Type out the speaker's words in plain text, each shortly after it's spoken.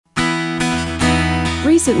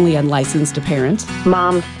Recently unlicensed a parent.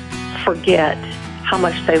 Moms forget how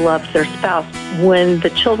much they love their spouse when the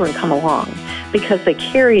children come along because they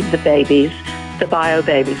carried the babies, the bio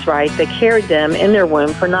babies, right? They carried them in their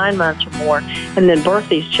womb for 9 months or more and then birthed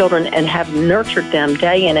these children and have nurtured them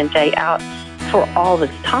day in and day out for all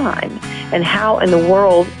this time. And how in the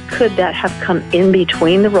world could that have come in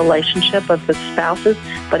between the relationship of the spouses?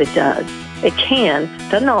 But it does. It can,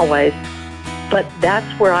 doesn't always, but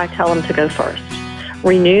that's where I tell them to go first.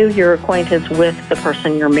 Renew your acquaintance with the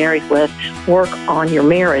person you're married with. Work on your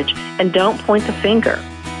marriage. And don't point the finger.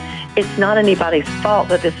 It's not anybody's fault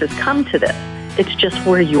that this has come to this. It's just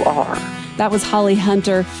where you are. That was Holly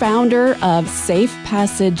Hunter, founder of Safe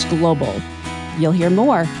Passage Global. You'll hear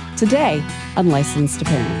more today on Licensed to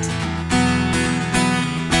Parent.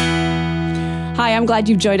 Hi, I'm glad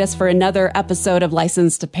you've joined us for another episode of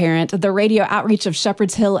Licensed to Parent, the radio outreach of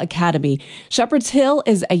Shepherd's Hill Academy. Shepherd's Hill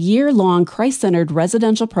is a year-long Christ-centered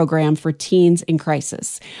residential program for teens in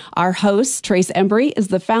crisis. Our host, Trace Embry, is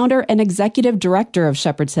the founder and executive director of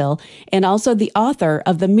Shepherd's Hill and also the author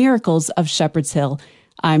of The Miracles of Shepherd's Hill.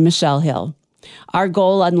 I'm Michelle Hill. Our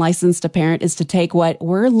goal on Licensed to Parent is to take what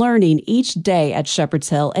we're learning each day at Shepherd's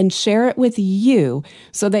Hill and share it with you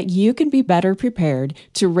so that you can be better prepared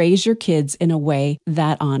to raise your kids in a way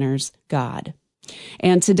that honors God.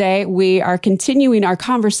 And today we are continuing our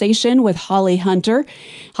conversation with Holly Hunter.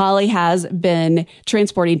 Holly has been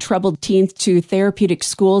transporting troubled teens to therapeutic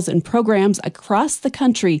schools and programs across the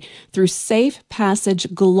country through Safe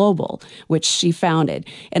Passage Global, which she founded.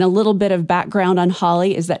 And a little bit of background on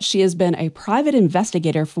Holly is that she has been a private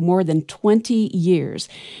investigator for more than 20 years.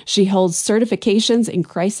 She holds certifications in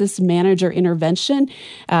crisis manager intervention,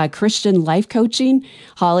 Christian life coaching.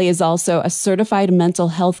 Holly is also a certified mental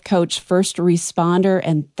health coach, first responder,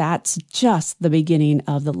 and that's just the beginning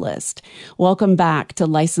of the list. Welcome back to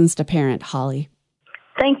Licensed to Parent, Holly.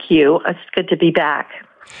 Thank you. It's good to be back.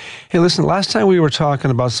 Hey, listen, last time we were talking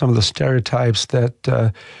about some of the stereotypes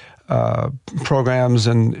that programs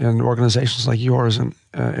and organizations like yours and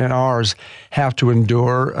ours have to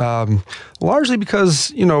endure, largely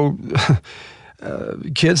because,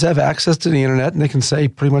 kids have access to the internet and they can say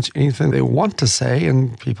pretty much anything they want to say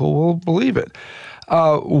and people will believe it.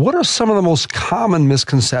 What are some of the most common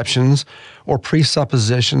misconceptions or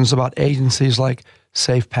presuppositions about agencies like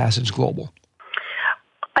Safe Passage Global?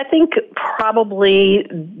 I think probably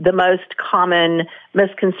the most common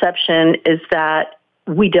misconception is that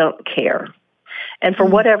we don't care. And for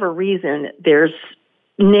whatever reason, there's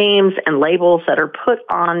names and labels that are put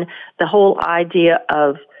on the whole idea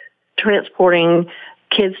of transporting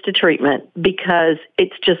kids to treatment because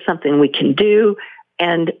it's just something we can do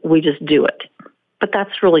and we just do it. But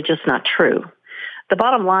that's really just not true. The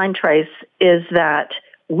bottom line, Trace, is that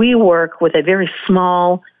we work with a very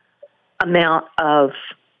small amount of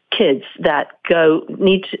kids that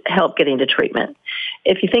need help getting to treatment.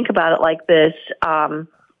 If you think about it like this,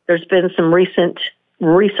 there's been some recent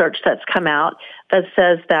research that's come out that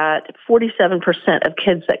says that 47% of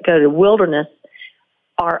kids that go to Wilderness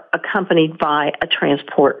are accompanied by a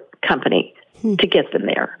transport company to get them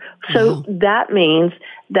there. So that means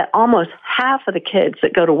that almost half of the kids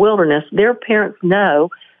that go to Wilderness, their parents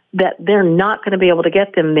know that they're not going to be able to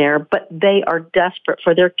get them there, but they are desperate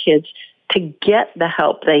for their kids to get the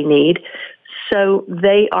help they need. So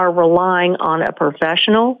they are relying on a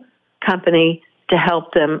professional company to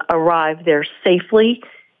help them arrive there safely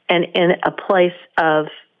and in a place of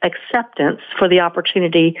acceptance for the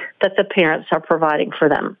opportunity that the parents are providing for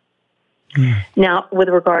them. Now, with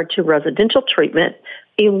regard to residential treatment,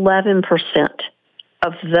 11%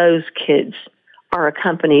 of those kids are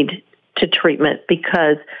accompanied to treatment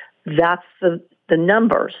because that's the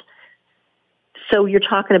numbers. So you're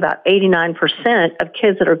talking about 89% of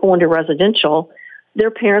kids that are going to residential, their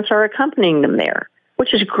parents are accompanying them there,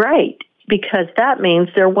 which is great because that means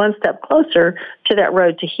they're one step closer to that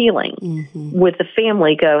road to healing with the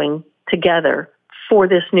family going together for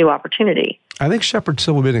this new opportunity. I think Shepherd's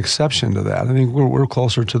Hill will be an exception to that. I think we're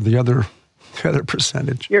closer to the other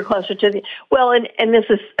percentage. You're closer to the, well, and this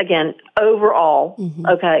is, again, overall,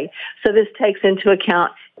 okay? So this takes into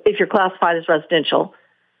account if you're classified as residential.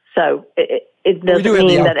 So it doesn't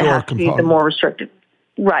mean that it has to be the more restricted.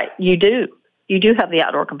 Right, you do. You do have the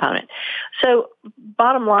outdoor component. So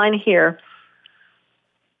bottom line here,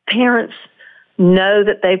 parents know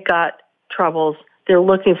that they've got troubles. They're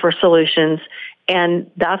looking for solutions. And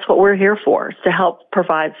that's what we're here for, is to help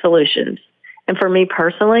provide solutions. And for me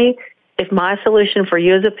personally, if my solution for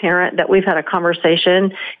you as a parent that we've had a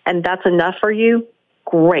conversation and that's enough for you,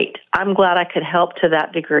 great. I'm glad I could help to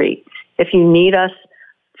that degree. If you need us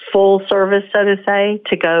full service, so to say,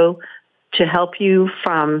 to go to help you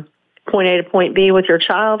from point A to point B with your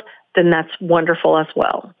child, then that's wonderful as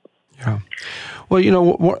well. Yeah.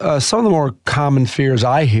 Well, some of the more common fears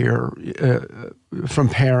I hear from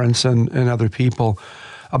parents and other people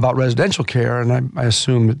about residential care, and I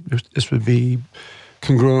assume that this would be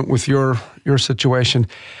congruent with your situation,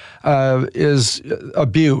 is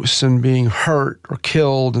abuse and being hurt or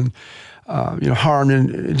killed and harmed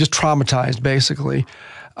and just traumatized, basically.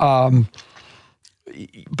 But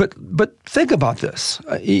think about this.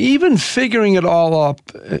 Even figuring it all up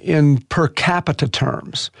in per capita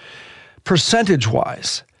terms,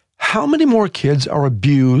 percentage-wise, how many more kids are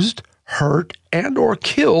abused, hurt, and or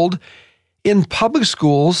killed in public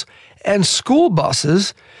schools and school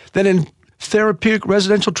buses than in therapeutic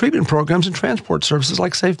residential treatment programs and transport services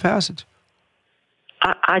like Safe Passage?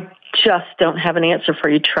 I just don't have an answer for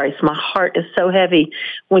you, Trace. My heart is so heavy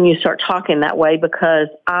when you start talking that way because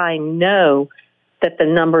I know that the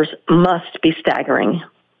numbers must be staggering.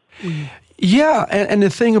 Yeah, and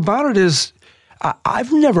the thing about it is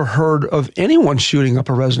I've never heard of anyone shooting up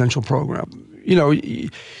a residential program.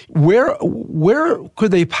 Where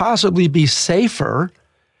could they possibly be safer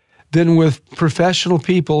than with professional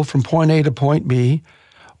people from point A to point B,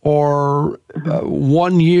 or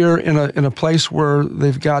 1 year in a place where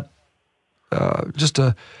they've got just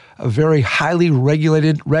a very highly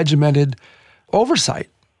regulated, regimented oversight?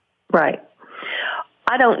 Right.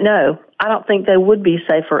 I don't know. I don't think they would be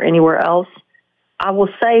safer anywhere else. I will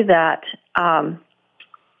say that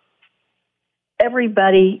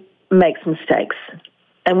everybody makes mistakes,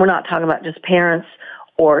 and we're not talking about just parents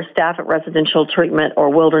or staff at residential treatment or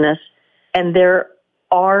wilderness. And there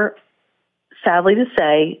are, sadly to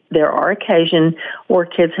say, there are occasions where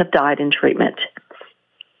kids have died in treatment.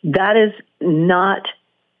 That is not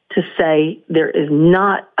to say there is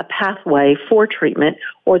not a pathway for treatment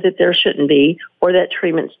or that there shouldn't be or that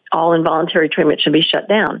all involuntary treatment should be shut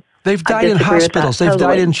down. They've died in hospitals. They've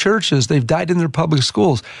died in churches. They've died in their public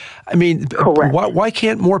schools. I mean, why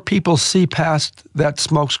can't more people see past that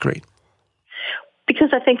smokescreen? Because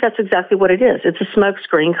I think that's exactly what it is. It's a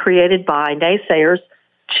smokescreen created by naysayers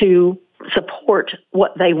to support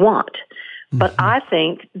what they want. But I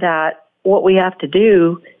think that what we have to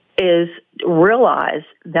do is realize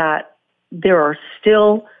that there are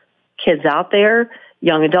still kids out there,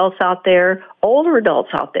 young adults out there, older adults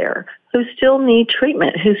out there who still need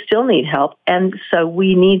treatment, who still need help. And so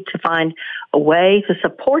we need to find a way to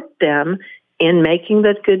support them in making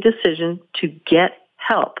the good decision to get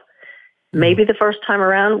help. Maybe the first time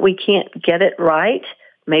around we can't get it right.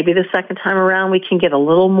 Maybe the second time around we can get a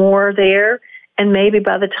little more there. And maybe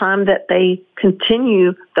by the time that they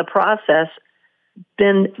continue the process,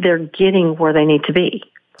 then they're getting where they need to be.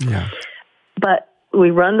 Yeah. But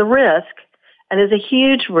we run the risk, and it's a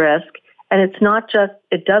huge risk, and it's not just,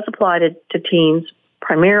 it does apply to teens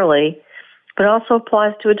primarily, but it also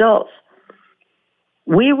applies to adults.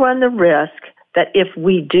 We run the risk that if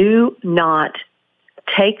we do not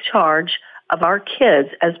take charge of our kids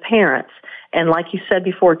as parents, and like you said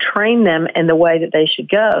before, train them in the way that they should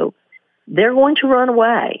go, they're going to run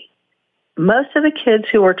away. Most of the kids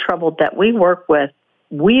who are troubled that we work with,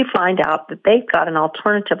 we find out that they've got an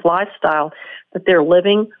alternative lifestyle that they're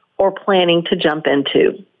living or planning to jump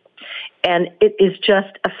into. And it is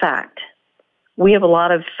just a fact. We have a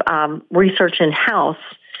lot of research in-house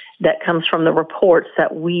that comes from the reports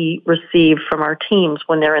that we receive from our teams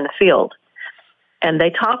when they're in the field. And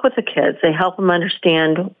they talk with the kids. They help them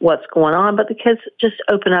understand what's going on, but the kids just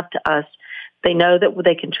open up to us. They know that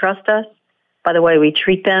they can trust us by the way we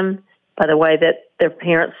treat them, by the way that their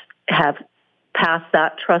parents have passed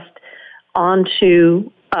that trust on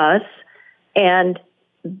to us. And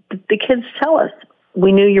the kids tell us,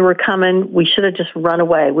 we knew you were coming. We should have just run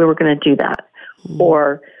away. We were going to do that.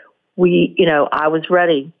 Or I was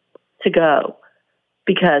ready to go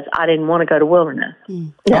because I didn't want to go to wilderness.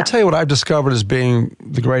 Yeah. I'll tell you what I've discovered as being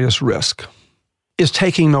the greatest risk is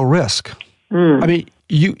taking no risk. I mean,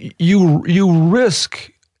 you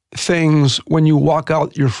risk things when you walk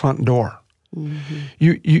out your front door.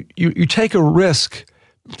 You take a risk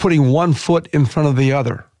putting one foot in front of the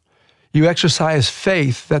other. You exercise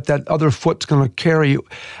faith that other foot's going to carry you.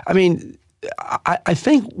 I mean, I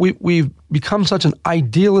think we've become such an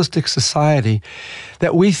idealistic society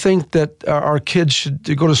that we think that our kids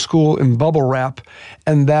should go to school in bubble wrap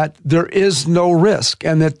and that there is no risk,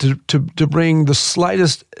 and that to bring the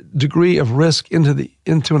slightest degree of risk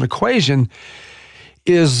into an equation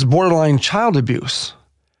is borderline child abuse.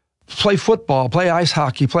 Play football, play ice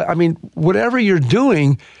hockey, whatever you're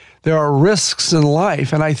doing, there are risks in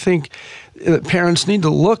life. And I think parents need to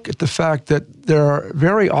look at the fact that there are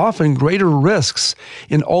very often greater risks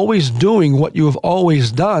in always doing what you have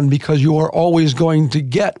always done, because you are always going to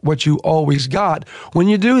get what you always got when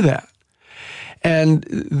you do that. And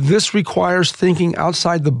this requires thinking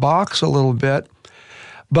outside the box a little bit.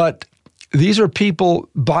 But these are people,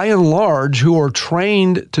 by and large, who are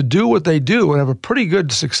trained to do what they do and have a pretty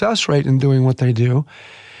good success rate in doing what they do.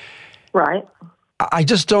 Right. I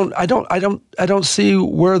don't see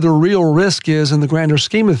where the real risk is in the grander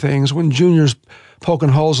scheme of things when Junior's poking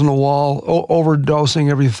holes in the wall, overdosing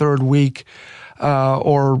every third week,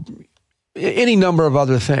 or any number of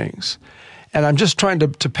other things. And I'm just trying to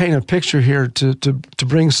paint a picture here to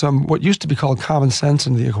bring some what used to be called common sense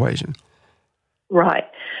into the equation. Right.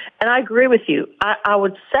 And I agree with you. I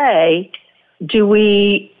would say, do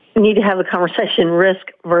we need to have a conversation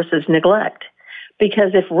risk versus neglect?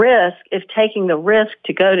 Because if taking the risk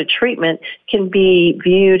to go to treatment can be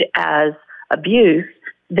viewed as abuse,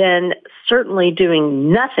 then certainly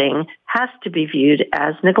doing nothing has to be viewed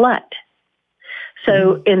as neglect.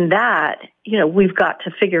 So in that, we've got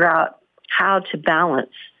to figure out how to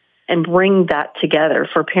balance and bring that together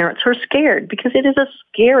for parents who are scared, because it is a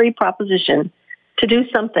scary proposition to do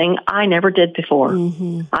something I never did before.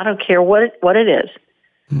 Mm-hmm. I don't care what it is.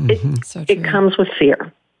 Mm-hmm. It comes with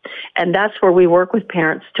fear. And that's where we work with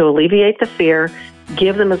parents to alleviate the fear,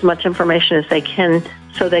 give them as much information as they can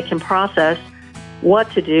so they can process what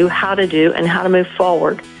to do, how to do, and how to move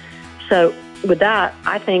forward. So with that,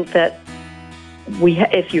 I think that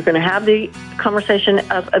if you're going to have the conversation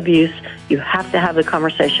of abuse, you have to have the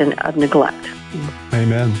conversation of neglect.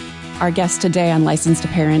 Amen. Our guest today on Licensed to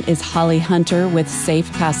Parent is Holly Hunter with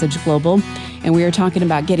Safe Passage Global, and we are talking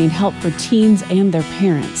about getting help for teens and their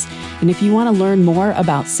parents. And if you want to learn more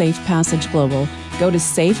about Safe Passage Global, go to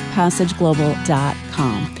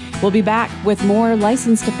safepassageglobal.com. We'll be back with more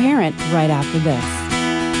Licensed to Parent right after this.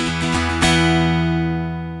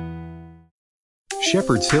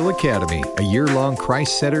 Shepherd's Hill Academy, a year-long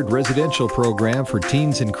Christ-centered residential program for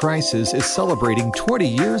teens in crisis, is celebrating 20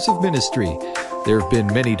 years of ministry. There have been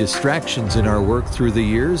many distractions in our work through the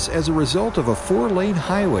years as a result of a 4-lane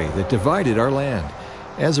highway that divided our land.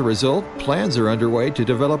 As a result, plans are underway to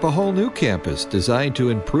develop a whole new campus designed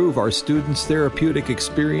to improve our students' therapeutic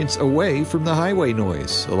experience away from the highway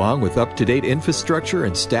noise, along with up-to-date infrastructure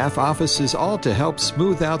and staff offices, all to help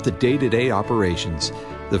smooth out the day-to-day operations.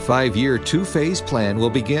 The 5-year, 2-phase plan will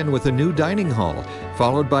begin with a new dining hall,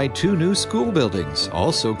 followed by 2 new school buildings,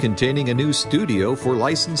 also containing a new studio for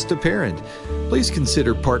Licensed to Parent. Please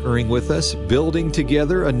consider partnering with us, building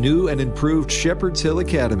together a new and improved Shepherd's Hill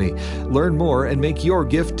Academy. Learn more and make your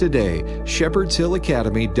gift today.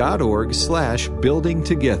 shepherdshillacademy.org/building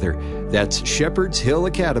together. That's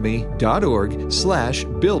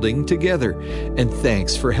shepherdshillacademy.org/building together. And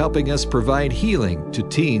thanks for helping us provide healing to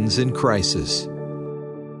teens in crisis.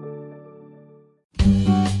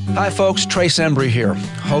 Hi folks, Trace Embry here,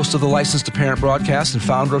 host of the Licensed to Parent broadcast and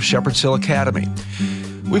founder of Shepherd's Hill Academy.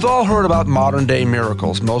 We've all heard about modern-day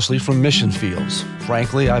miracles, mostly from mission fields.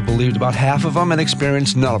 Frankly, I believed about half of them and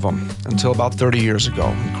experienced none of them until about 30 years ago,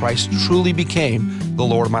 when Christ truly became the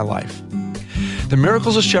Lord of my life. The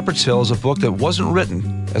Miracles of Shepherd's Hill is a book that wasn't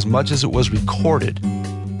written as much as it was recorded.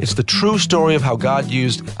 It's the true story of how God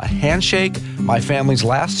used a handshake, my family's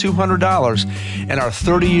last $200, and our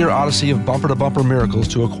 30-year odyssey of bumper-to-bumper miracles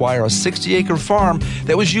to acquire a 60-acre farm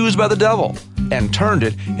that was used by the devil and turned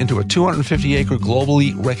it into a 250-acre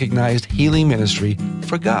globally recognized healing ministry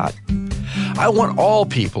for God. I want all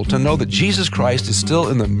people to know that Jesus Christ is still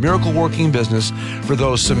in the miracle-working business for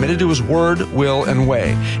those submitted to His word, will, and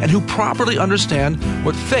way, and who properly understand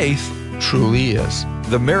what faith truly is.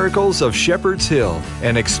 The Miracles of Shepherd's Hill,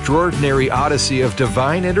 an extraordinary odyssey of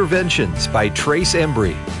divine interventions by Trace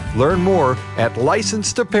Embry. Learn more at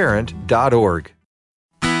licensedtoparent.org.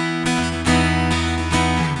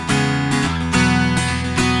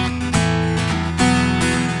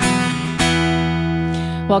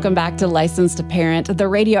 Welcome back to Licensed to Parent, the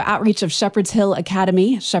radio outreach of Shepherd's Hill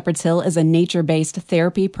Academy. Shepherd's Hill is a nature-based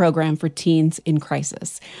therapy program for teens in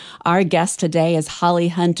crisis. Our guest today is Holly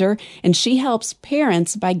Hunter, and she helps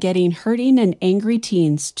parents by getting hurting and angry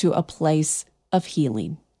teens to a place of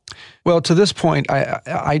healing. Well, to this point,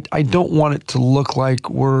 I don't want it to look like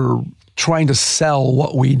we're trying to sell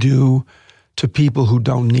what we do to people who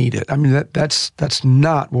don't need it. I mean, that's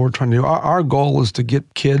not what we're trying to do. Our goal is to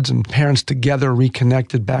get kids and parents together,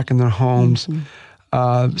 reconnected back in their homes.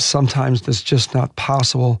 Mm-hmm. Sometimes that's just not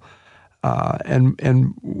possible.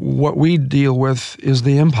 And what we deal with is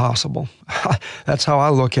the impossible. That's how I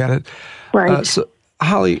look at it. Right. So,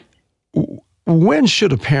 Holly, when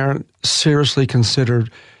should a parent seriously consider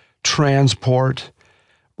transport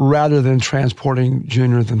rather than transporting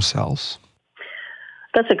Junior themselves?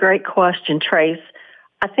 That's a great question, Trace.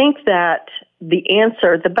 I think that the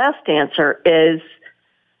best answer is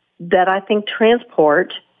that I think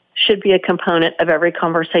transport should be a component of every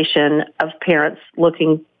conversation of parents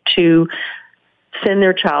looking to send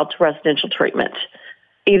their child to residential treatment,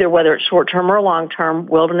 either whether it's short-term or long-term,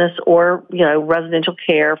 wilderness or, residential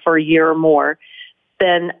care for a year or more.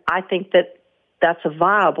 Then I think that that's a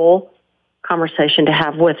viable conversation to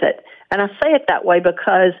have with it. And I say it that way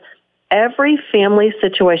because every family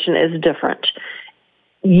situation is different.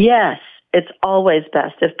 Yes, it's always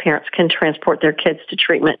best if parents can transport their kids to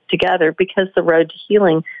treatment together because the road to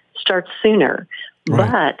healing starts sooner.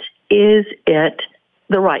 Right. But is it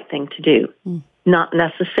the right thing to do? Not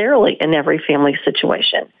necessarily in every family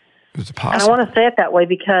situation. Is it possible? And I want to say it that way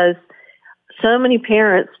because so many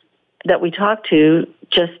parents that we talk to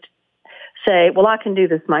just say, well, I can do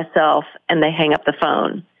this myself, and they hang up the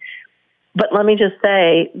phone. But let me just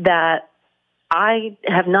say that I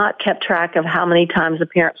have not kept track of how many times the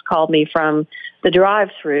parents called me from the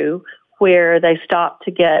drive-thru where they stopped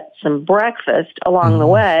to get some breakfast along the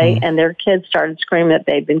way, and their kids started screaming that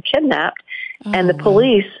they'd been kidnapped, and the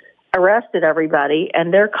police arrested everybody,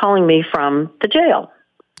 and they're calling me from the jail.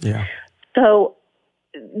 Yeah. So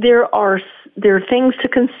there are things to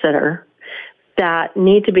consider that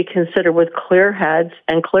need to be considered with clear heads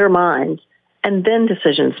and clear minds, and then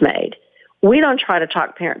decisions made. We don't try to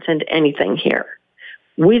talk parents into anything here.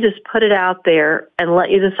 We just put it out there and let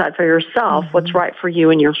you decide for yourself what's right for you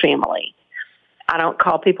and your family. I don't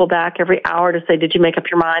call people back every hour to say, did you make up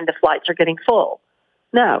your mind? The flights are getting full.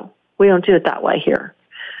 No, we don't do it that way here.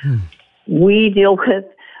 We deal with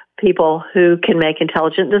people who can make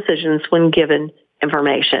intelligent decisions when given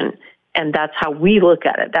information. And that's how we look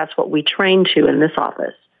at it. That's what we train to in this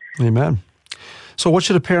office. Amen. So what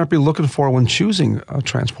should a parent be looking for when choosing a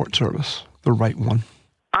transport service, the right one?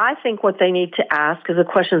 I think what they need to ask is the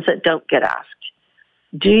questions that don't get asked.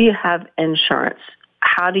 Do you have insurance?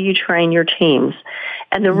 How do you train your teams?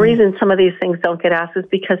 And the reason some of these things don't get asked is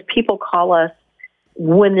because people call us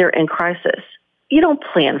when they're in crisis. You don't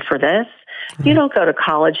plan for this. You don't go to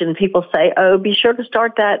college and people say, oh, be sure to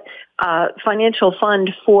start that financial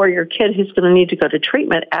fund for your kid who's going to need to go to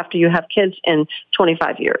treatment after you have kids in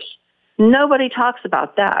 25 years. Nobody talks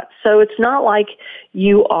about that. So it's not like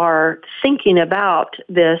you are thinking about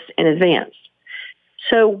this in advance.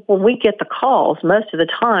 So when we get the calls, most of the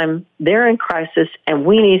time, they're in crisis and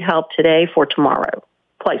we need help today for tomorrow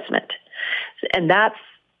placement. And that's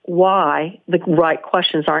why the right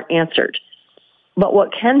questions aren't answered. But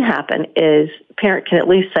what can happen is a parent can at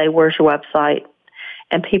least say, where's your website?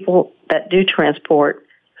 And people that do transport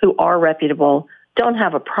who are reputable don't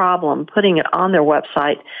have a problem putting it on their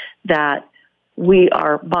website that we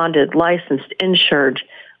are bonded, licensed, insured.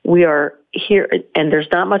 We are here, and there's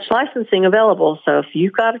not much licensing available. So if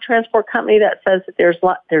you've got a transport company that says that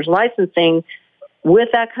there's licensing with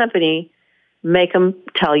that company, make them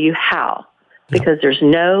tell you how. Because there's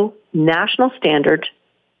no national standard,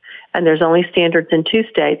 and there's only standards in 2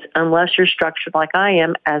 states, unless you're structured like I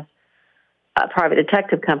am as a private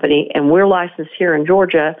detective company, and we're licensed here in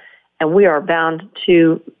Georgia, and we are bound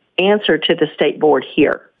to answer to the state board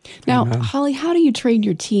here. Now, Holly, how do you train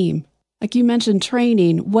your team? Like you mentioned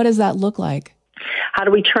training, what does that look like? How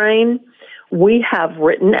do we train? We have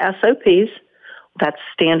written SOPs, that's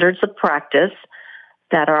standards of practice,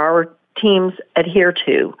 that our teams adhere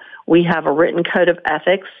to. We have a written code of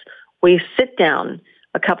ethics. We sit down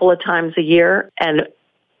a couple of times a year, and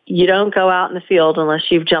you don't go out in the field unless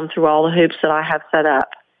you've jumped through all the hoops that I have set up.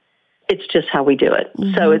 It's just how we do it.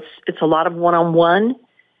 So it's a lot of one-on-one.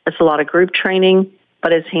 It's a lot of group training,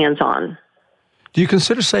 but it's hands-on. Do you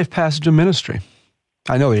consider safe passage of ministry?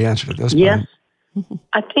 I know the answer to this. Yes.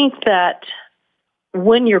 I think that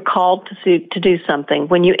when you're called to do something,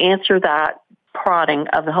 when you answer that prodding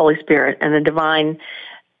of the Holy Spirit and the divine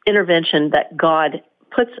intervention that God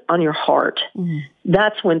puts on your heart,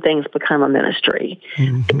 that's when things become a ministry.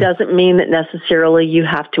 It doesn't mean that necessarily you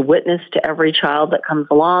have to witness to every child that comes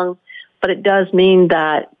along, but it does mean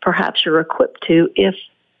that perhaps you're equipped to if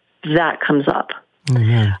that comes up.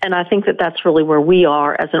 And I think that that's really where we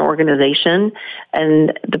are as an organization,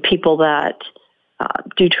 and the people that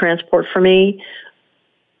do transport for me,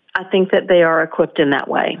 I think that they are equipped in that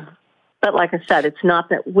way. But like I said, it's not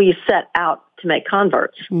that we set out to make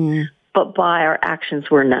converts, but by our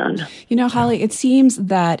actions we're known. You know, Holly, it seems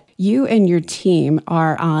that you and your team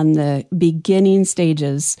are on the beginning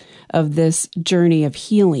stages of this journey of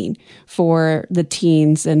healing for the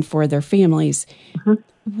teens and for their families.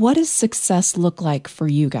 What does success look like for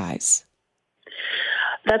you guys?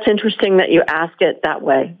 That's interesting that you ask it that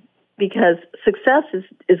way, because success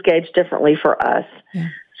is gauged differently for us. Yeah.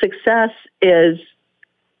 Success is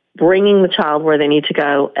bringing the child where they need to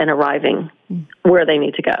go and arriving where they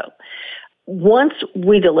need to go. Once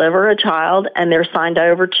we deliver a child and they're signed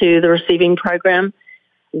over to the receiving program,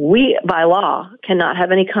 we, by law, cannot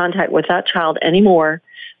have any contact with that child anymore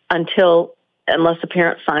unless the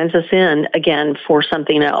parent signs us in again for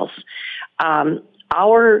something else.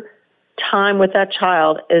 Our time with that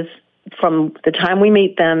child is from the time we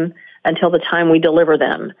meet them until the time we deliver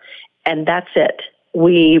them, and that's it.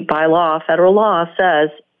 We, by law, federal law says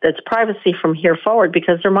it's privacy from here forward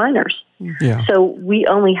because they're minors. Yeah. So we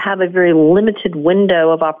only have a very limited window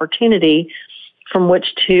of opportunity from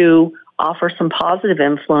which to offer some positive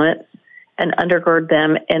influence and undergird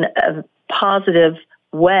them in a positive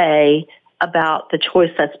way about the choice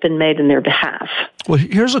that's been made in their behalf. Well,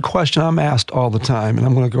 here's a question I'm asked all the time, and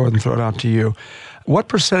I'm going to go ahead and throw it out to you. What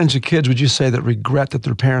percentage of kids would you say that regret that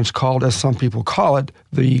their parents called, as some people call it,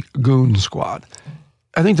 the goon squad?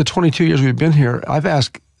 I think the 22 years we've been here, I've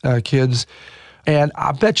asked kids, and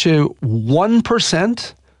I bet you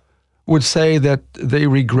 1% would say that they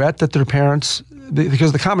regret that their parents,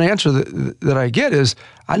 because the common answer that I get is,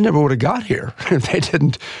 I never would have got here if they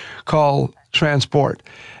didn't call transport.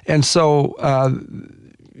 And so,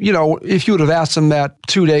 if you would have asked them that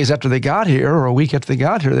 2 days after they got here or a week after they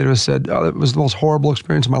got here, they would have said, oh, it was the most horrible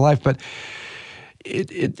experience of my life. But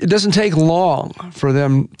it doesn't take long for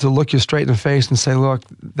them to look you straight in the face and say, look,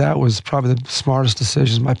 that was probably the smartest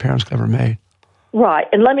decisions my parents ever made. Right.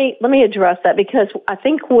 And let me address that, because I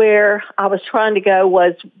think where I was trying to go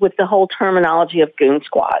was with the whole terminology of goon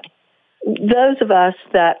squad. Those of us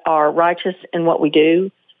that are righteous in what we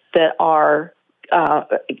do, that are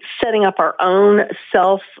setting up our own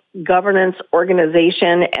self-governance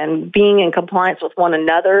organization and being in compliance with one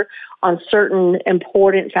another on certain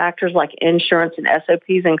important factors like insurance and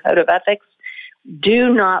SOPs and code of ethics,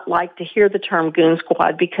 do not like to hear the term goon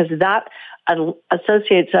squad, because that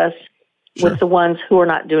associates us with the ones who are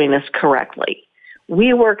not doing this correctly.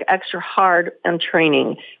 We work extra hard on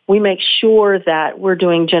training. We make sure that we're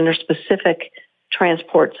doing gender-specific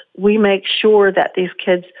transports. We make sure that these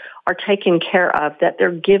kids are taken care of, that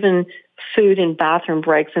they're given food and bathroom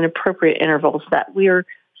breaks in appropriate intervals, that we are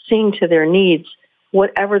seeing to their needs,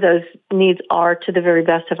 whatever those needs are, to the very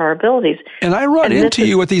best of our abilities. And I run into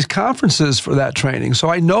you at these conferences for that training, so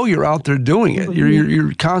I know you're out there doing it. Mm-hmm.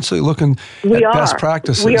 You're constantly looking at best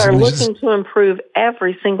practices. We are looking to improve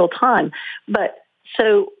every single time. But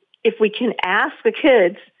so if we can ask the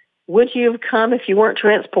kids, would you have come if you weren't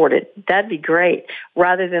transported? That'd be great,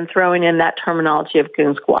 rather than throwing in that terminology of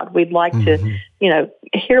goon squad. We'd like to,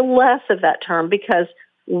 hear less of that term, because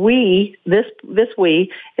we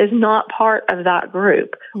is not part of that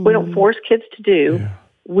group. Mm-hmm. We don't force kids to do. Yeah.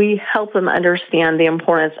 We help them understand the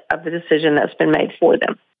importance of the decision that's been made for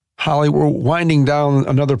them. Holly, we're winding down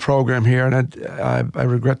another program here, and I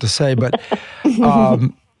regret to say, but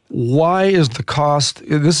why is the cost?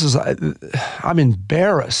 I'm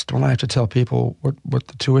embarrassed when I have to tell people what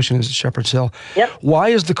the tuition is at Shepherd's Hill. Yep. Why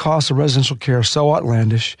is the cost of residential care so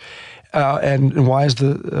outlandish, and why is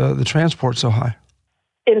the transport so high?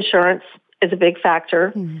 Insurance is a big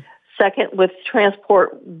factor. Mm-hmm. Second, with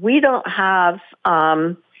transport, we don't have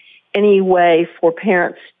any way for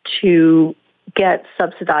parents to get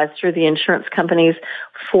subsidized through the insurance companies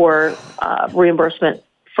for reimbursement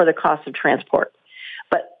for the cost of transport.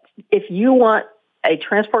 But if you want a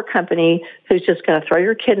transport company who's just going to throw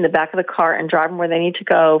your kid in the back of the car and drive them where they need to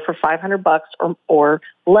go for $500 or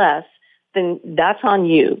less, then that's on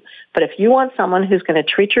you. But if you want someone who's going to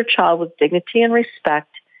treat your child with dignity and respect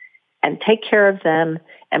and take care of them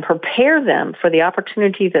and prepare them for the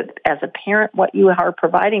opportunity that, as a parent, what you are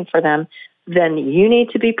providing for them, then you need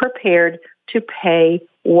to be prepared to pay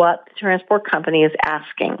what the transport company is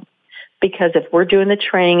asking. Because if we're doing the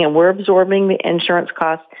training and we're absorbing the insurance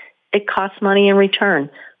costs, it costs money in return.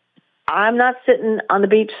 I'm not sitting on the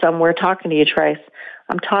beach somewhere talking to you, Trace.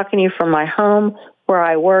 I'm talking to you from my home where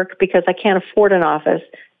I work, because I can't afford an office,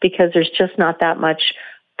 because there's just not that much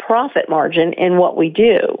profit margin in what we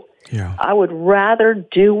do. Yeah. I would rather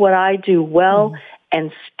do what I do well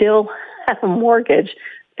and still have a mortgage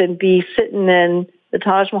than be sitting in the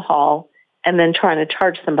Taj Mahal and then trying to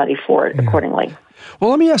charge somebody for it accordingly.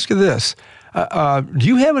 Well, let me ask you this. Do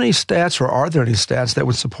you have any stats, or are there any stats that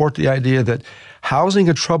would support the idea that housing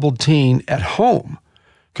a troubled teen at home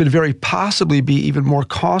could very possibly be even more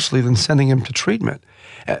costly than sending him to treatment?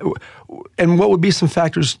 And what would be some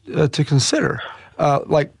factors to consider?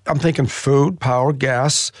 Like, I'm thinking food, power,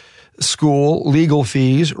 gas, school, legal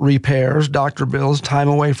fees, repairs, doctor bills, time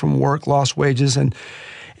away from work, lost wages, and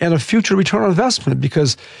a future return on investment.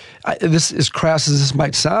 Because this, as crass as this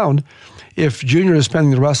might sound, if Junior is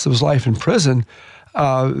spending the rest of his life in prison,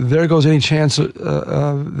 there goes any chance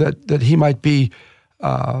that he might be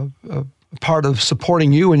part of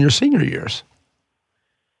supporting you in your senior years.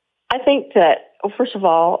 I think that, first of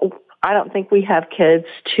all, I don't think we have kids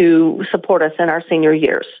to support us in our senior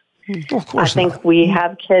years. Well, of course I think not. we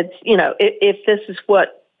have kids, if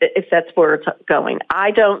that's where it's going.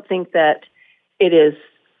 I don't think that it is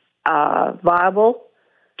viable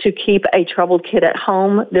to keep a troubled kid at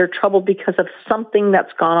home. They're troubled because of something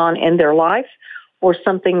that's gone on in their life or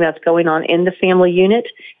something that's going on in the family unit,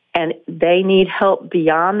 and they need help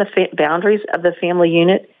beyond the boundaries of the family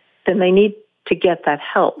unit. Then they need to get that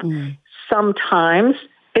help. Sometimes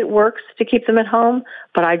it works to keep them at home,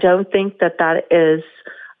 but I don't think that is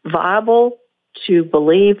viable to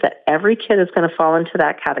believe that every kid is going to fall into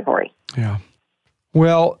that category. Yeah.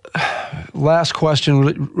 Well, last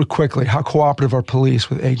question quickly. How cooperative are police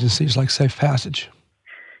with agencies like Safe Passage?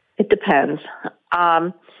 It depends.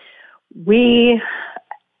 We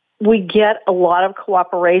get a lot of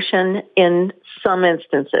cooperation in some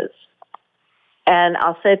instances. And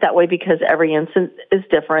I'll say it that way because every instance is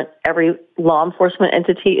different. Every law enforcement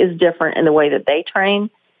entity is different in the way that they train.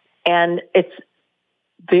 And it's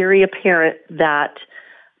very apparent that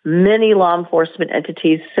many law enforcement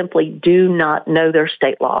entities simply do not know their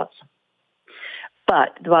state laws.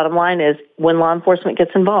 But the bottom line is, when law enforcement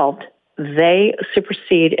gets involved, they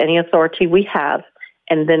supersede any authority we have,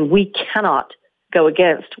 and then we cannot go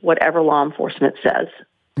against whatever law enforcement says.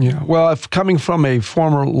 Yeah. Well, if coming from a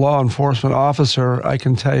former law enforcement officer, I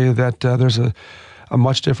can tell you that there's a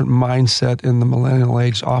much different mindset in the millennial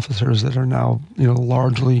age officers that are now,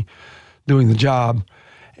 largely doing the job.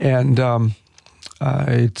 And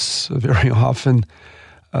it's very often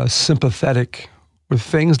sympathetic with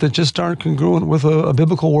things that just aren't congruent with a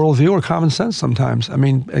biblical worldview or common sense sometimes. I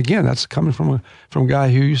mean, again, that's coming from a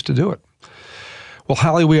guy who used to do it. Well,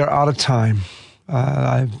 Holly, we are out of time.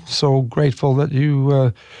 I'm so grateful that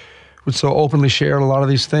you would so openly share a lot of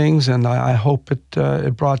these things, and I hope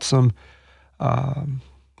it brought some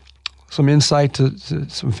insight to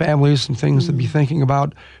some families, some things to be thinking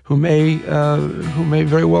about who may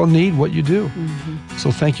very well need what you do.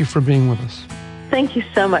 So thank you for being with us. Thank you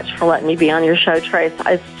so much for letting me be on your show, Trace.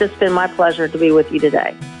 It's just been my pleasure to be with you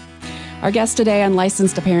today. Our guest today on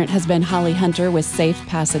Licensed to Parent has been Holly Hunter with Safe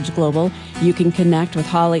Passage Global. You can connect with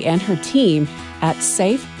Holly and her team at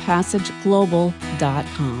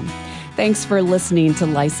safepassageglobal.com. Thanks for listening to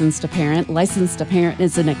Licensed to Parent. Licensed to Parent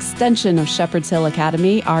is an extension of Shepherd's Hill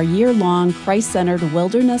Academy, our year-long Christ-centered,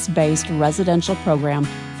 wilderness-based residential program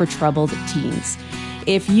for troubled teens.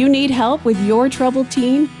 If you need help with your troubled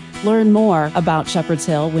teen, learn more about Shepherd's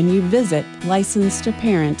Hill when you visit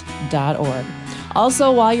licensedtoparent.org.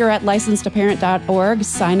 Also, while you're at licensedtoparent.org,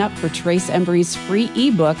 sign up for Trace Embry's free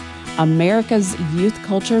ebook, America's Youth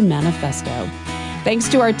Culture Manifesto. Thanks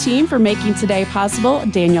to our team for making today possible.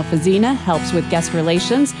 Daniel Fazina helps with guest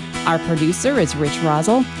relations. Our producer is Rich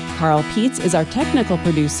Rosel. Carl Peets is our technical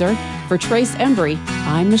producer. For Trace Embry,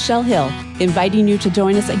 I'm Michelle Hill, inviting you to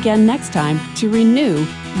join us again next time to renew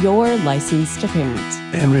your license to parent.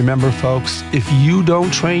 And remember, folks, if you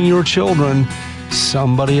don't train your children,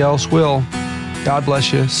 somebody else will. God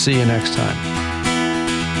bless you. See you next time.